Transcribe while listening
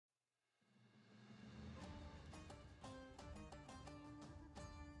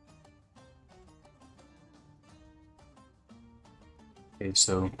Okay,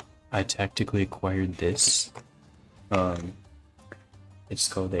 so I tactically acquired this. Um, it's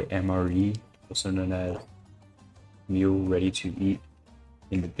called a MRE, also known as Meal Ready to Eat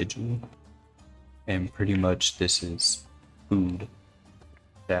Individual. And pretty much this is food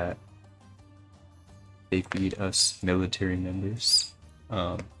that they feed us military members.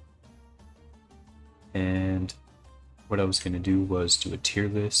 And what I was going to do was do a tier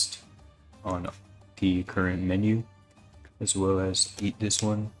list on the current menu, as well as eat this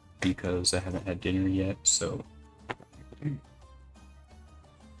one because I haven't had dinner yet, so we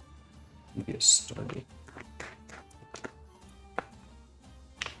get started.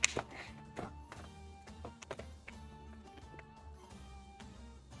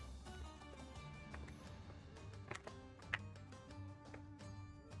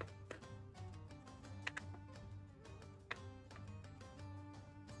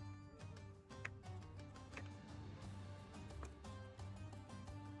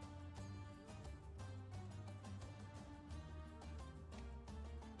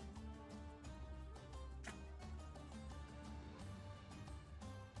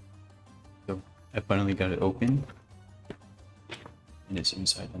 So I finally got it open, and it's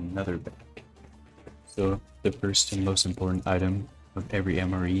inside another bag. So the first and most important item of every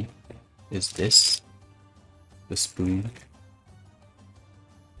MRE is this, the spoon.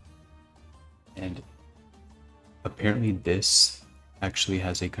 And apparently this actually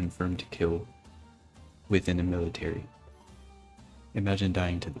has a confirmed kill within the military. Imagine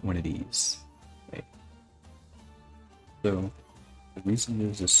dying to one of these. Right? So the reason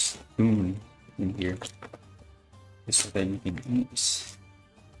there's a spoon in here is so that you can eat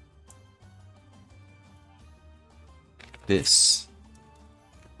this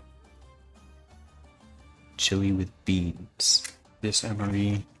chili with beans. This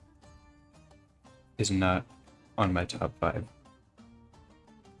MRE is not on my top 5,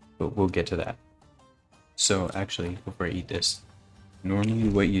 but we'll get to that. So actually, before I eat this, normally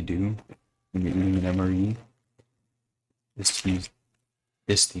what you do when you're eating an MRE is to use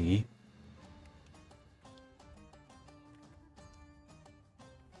this thingy.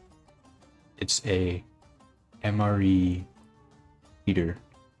 It's a MRE heater.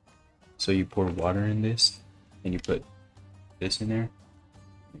 So you pour water in this and you put this in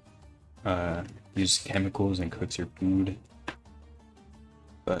there. Use chemicals and cooks your food.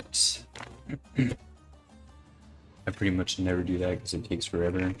 But I pretty much never do that because it takes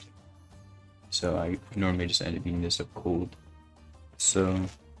forever. So I normally just end up eating this up cold. So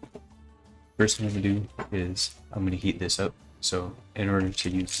first thing I'm gonna do is I'm gonna heat this up. So in order to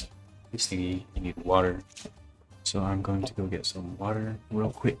use this thingy, you need water. So I'm going to go get some water real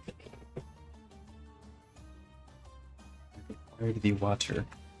quick. Where the water?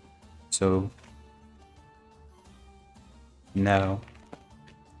 So now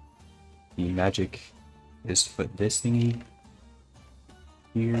the magic is to put this thingy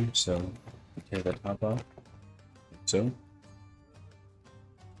here. So tear the top off. So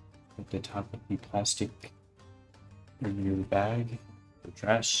put the top of the plastic in your bag for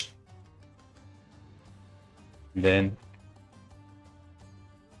trash. Then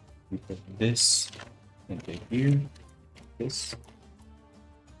we put this into here. This.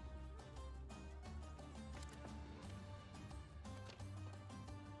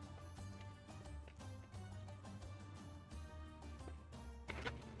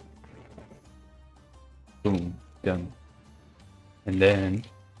 Boom, done. And then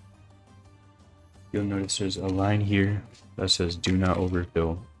you'll notice there's a line here that says do not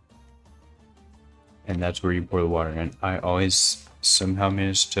overfill. And that's where you pour the water. And I always somehow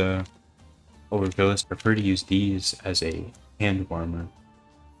manage to overfill this. I prefer to use these as a hand warmer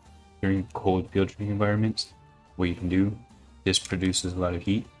during cold field training environments. What you can do, this produces a lot of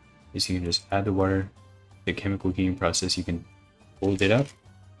heat, is you can just add the water, the chemical heating process, you can hold it up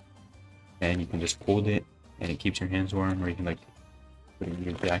and you can just hold it and it keeps your hands warm, or you can like put it in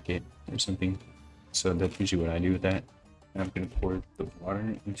your jacket or something. So that's usually what I do with that. And I'm gonna pour the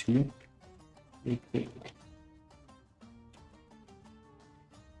water into it.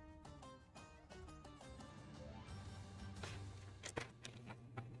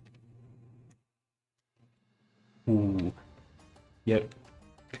 Ooh. Yep.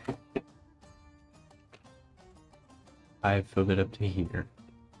 I filled it up to here.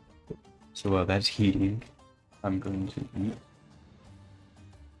 So while that's heating, I'm going to eat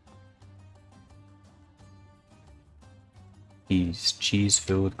these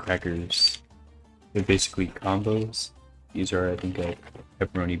cheese-filled crackers. They're basically combos. These are, I think, a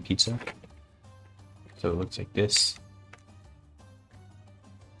pepperoni pizza. So it looks like this.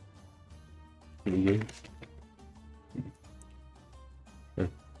 Pretty good.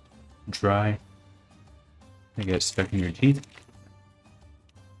 dry, they get stuck in your teeth.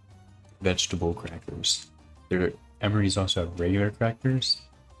 Vegetable crackers. Their MREs also have regular crackers,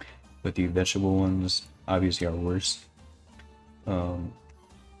 but the vegetable ones obviously are worse. And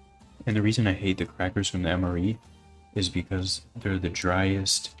the reason I hate the crackers from the MRE is because they're the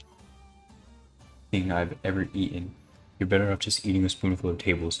driest thing I've ever eaten. You're better off just eating a spoonful of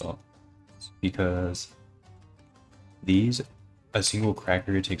table salt, because these, a single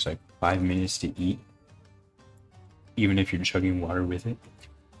cracker takes like 5 minutes to eat, even if you're chugging water with it.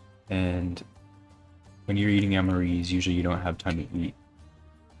 And when you're eating MREs, usually you don't have time to eat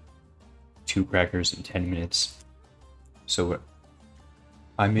 2 crackers in 10 minutes. So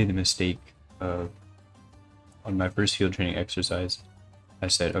I made the mistake of, on my first field training exercise, I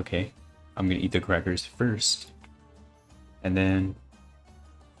said, okay, I'm gonna eat the crackers first, and then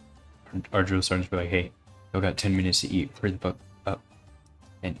our drill sergeants were like, hey, y'all got 10 minutes to eat, hurry the fuck up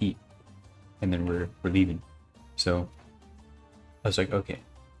and eat, and then we're leaving. So I was like, okay,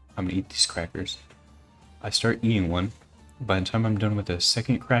 I'm gonna eat these crackers. I start eating one. By the time I'm done with the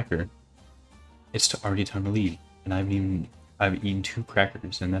second cracker, it's already time to leave, and I've eaten 2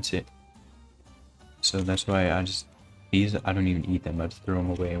 crackers, and that's it. So that's why these I don't even eat them. I just throw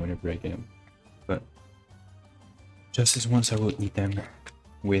them away whenever I get them. But just as once I will eat them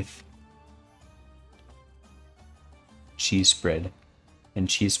with cheese spread, and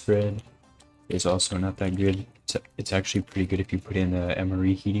cheese spread is also not that good. It's actually pretty good if you put in the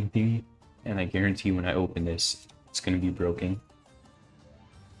MRE heating thingy, and I guarantee when I open this, it's gonna be broken.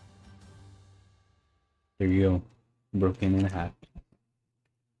 There you go, broken in half.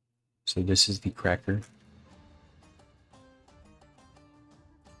 So this is the cracker.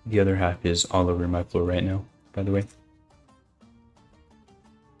 The other half is all over my floor right now, by the way.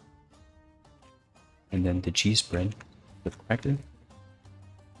 And then the cheese spread with cracker.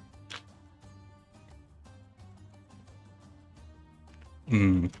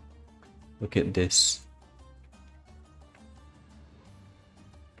 Look at this.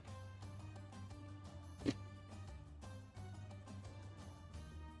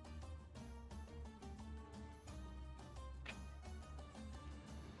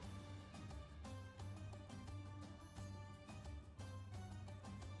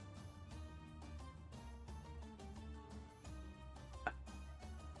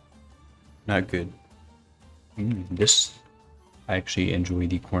 Not good. This, I actually enjoy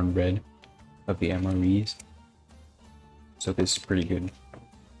the cornbread of the MREs, so this is pretty good.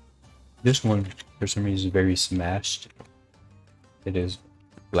 This one, for some reason, is very smashed. It is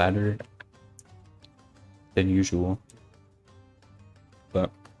flatter than usual, but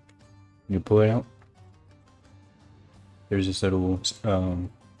when you pull it out, there's this little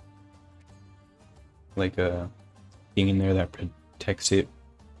like a thing in there that protects it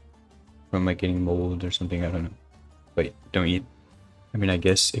from like getting mold or something. I don't know, but don't eat. I mean, I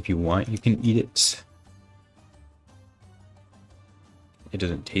guess if you want, you can eat it. It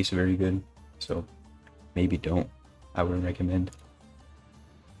doesn't taste very good, so maybe don't. I wouldn't recommend.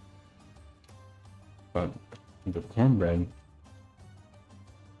 But the cornbread,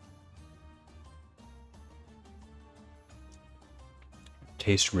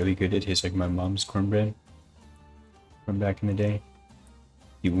 tastes really good. It tastes like my mom's cornbread from back in the day.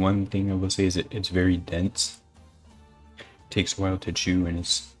 The one thing I will say is it's very dense. It takes a while to chew, and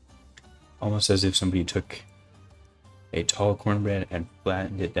it's almost as if somebody took a tall cornbread and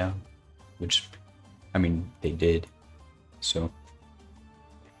flattened it down, which, I mean, they did. So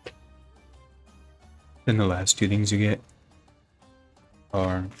then the last 2 things you get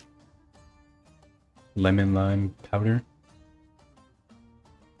are lemon lime powder.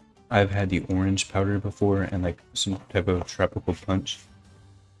 I've had the orange powder before, and like some type of tropical punch.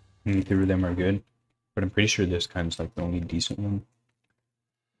 Neither of them are good, but I'm pretty sure this kind's like the only decent one.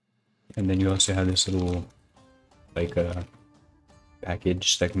 And then you also have this little like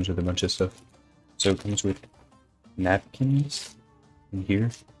package that comes with a bunch of stuff. So it comes with napkins in here.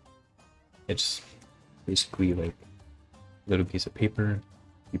 It's basically like a little piece of paper.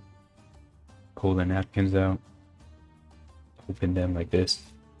 You pull the napkins out, open them like this.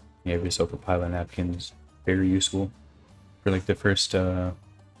 You have yourself a pile of napkins. Very useful. For like the first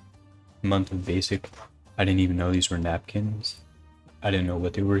month of basic, I didn't even know these were napkins. I didn't know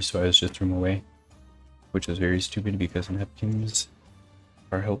what they were, so I was just throwing them away, which was very stupid because napkins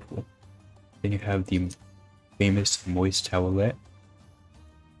are helpful. Then you have the famous moist towelette.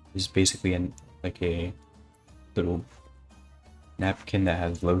 It's basically like a little napkin that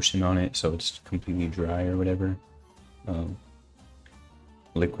has lotion on it, so it's completely dry or whatever.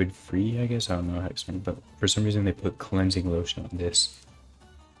 Liquid free, I guess. I don't know how to explain it, but for some reason they put cleansing lotion on this.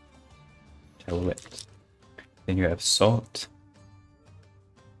 towelette. Then you have salt,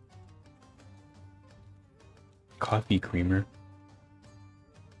 coffee creamer,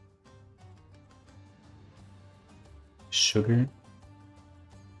 sugar,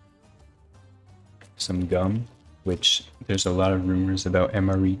 some gum, which there's a lot of rumors about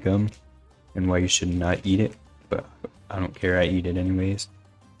MRE gum and why you should not eat it, but I don't care, I eat it anyways.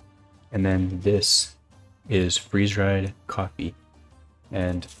 And then this is freeze-dried coffee,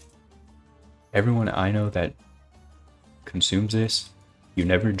 and everyone I know that consumes this, you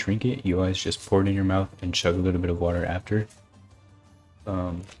never drink it, you always just pour it in your mouth and chug a little bit of water after,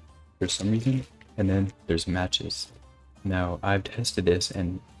 for some reason. And then there's matches. Now I've tested this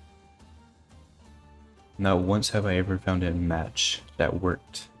and not once have I ever found a match that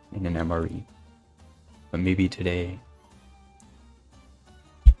worked in an MRE, but maybe today.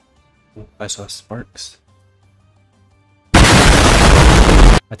 I saw sparks.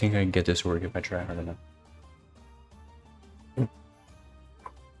 I think I can get this to work if I try hard enough.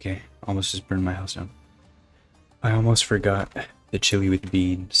 Okay, almost just burned my house down. I almost forgot the chili with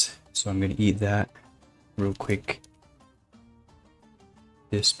beans, so I'm gonna eat that real quick.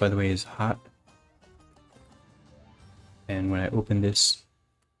 This, by the way, is hot. And when I open this,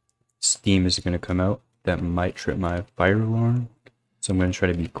 steam is gonna come out. That might trip my fire alarm, so I'm gonna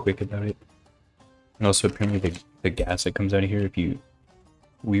try to be quick about it. And also, apparently the gas that comes out of here,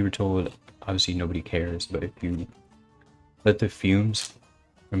 we were told, obviously nobody cares, but if you let the fumes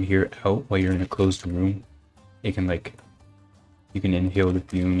from here out while you're in a closed room, it can you can inhale the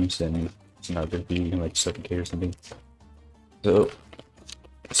fumes and it's not good for you, you can suffocate or something. So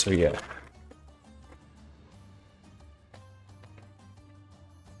yeah.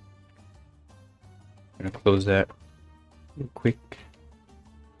 I'm gonna close that real quick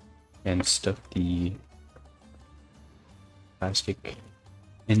and stuff the plastic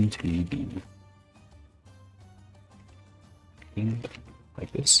into the thing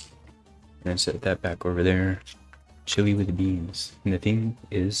like this, and then set that back over there. Chili with beans. And the thing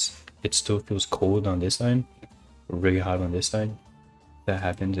is, it still feels cold on this side, or really hot on this side. If that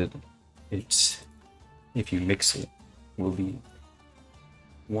happens, it's if you mix it, will be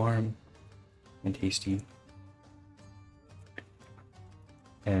warm and tasty.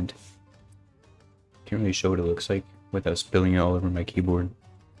 And can't really show what it looks like without spilling it all over my keyboard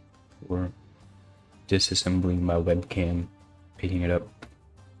or disassembling my webcam, picking it up.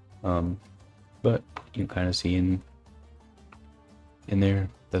 But you can kind of see in there,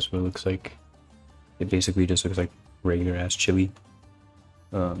 that's what it looks like. It basically just looks like regular ass chili.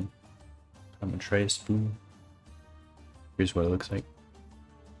 I'm gonna try a spoon. Here's what it looks like.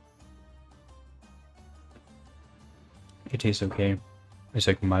 It tastes okay. It's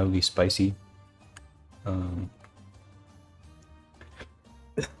mildly spicy.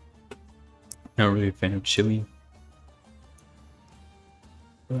 Not really a fan of chili,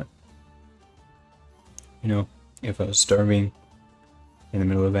 but if I was starving in the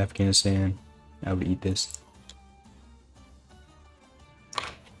middle of Afghanistan, I would eat this.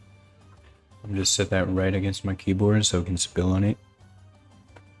 I'm just set that right against my keyboard so it can spill on it.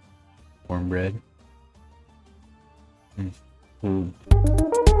 Warm bread. Ooh.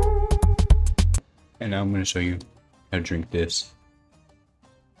 And now I'm going to show you how to drink this.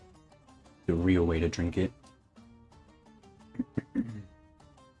 The real way to drink it.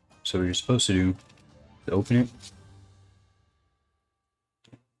 So what you're supposed to do is open it,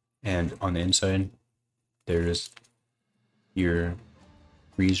 and on the inside there's your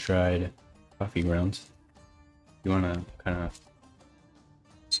freeze-dried coffee grounds. You want to kind of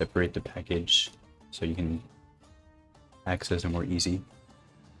separate the package so you can access it more easy.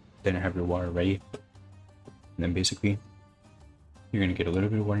 Then have your water ready, and then basically you're gonna get a little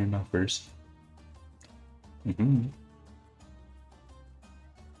bit of water in your mouth first.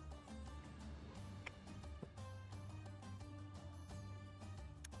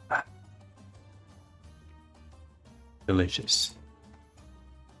 Delicious.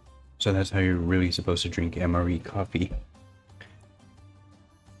 So that's how you're really supposed to drink MRE coffee.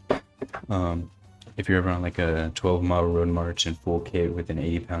 If you're ever on a 12-mile road march in full kit with an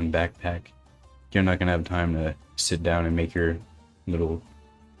 80-pound backpack, you're not gonna have time to sit down and make your little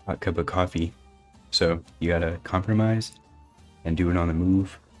hot cup of coffee. So you gotta compromise and do it on the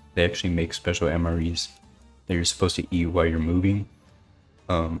move. They actually make special MREs that you're supposed to eat while you're moving.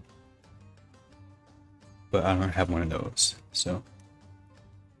 But I don't have one of those, so.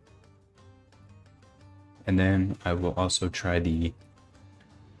 And then I will also try the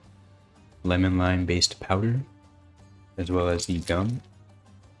lemon lime based powder, as well as the gum.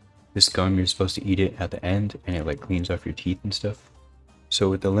 This gum, you're supposed to eat it at the end and it cleans off your teeth and stuff. So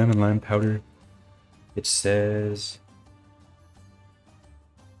with the lemon lime powder, It says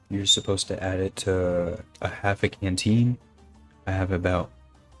you're supposed to add it to a half a canteen. I have about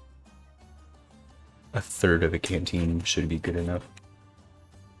a third of a canteen, should be good enough.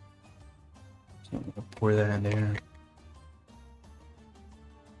 So I'm gonna pour that in there.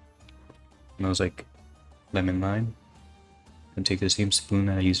 Smells like lemon lime. And take the same spoon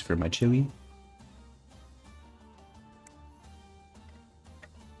that I used for my chili.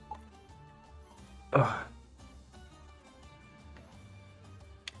 Ugh.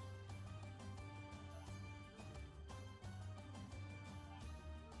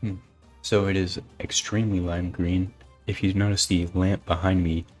 So it is extremely lime green. If you notice the lamp behind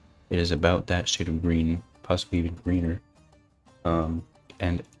me, it is about that shade of green, possibly even greener.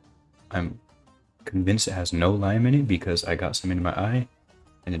 And I'm convinced it has no lime in it because I got some in my eye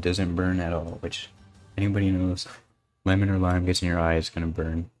and it doesn't burn at all, which anybody knows lemon or lime gets in your eye, it's gonna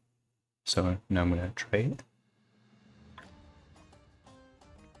burn. So now I'm gonna try it.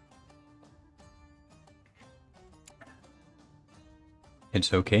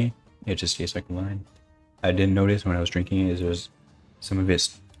 It's okay. It just tastes like lime. I did notice when I was drinking it, there's some of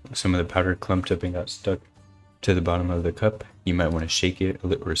the powder clumped up and got stuck to the bottom of the cup. You might want to shake it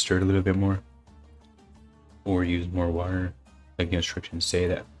or stir it a little bit more, or use more water, like the instructions say,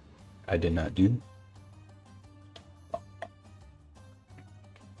 that I did not do.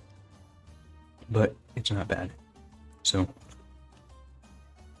 But it's not bad. So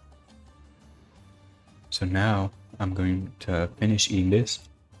now I'm going to finish eating this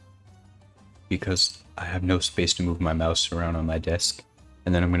because I have no space to move my mouse around on my desk.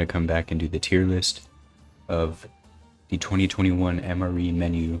 And then I'm going to come back and do the tier list of the 2021 MRE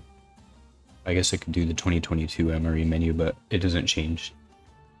menu. I guess I could do the 2022 MRE menu, but it doesn't change.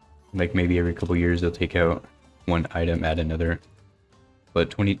 Like maybe every couple years they'll take out one item, add another.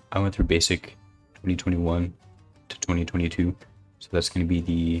 But I went through basic 2021 to 2022, so that's going to be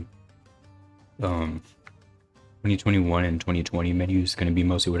the 2021 and 2020 menus, going to be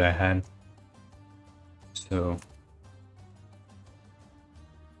mostly what I had. So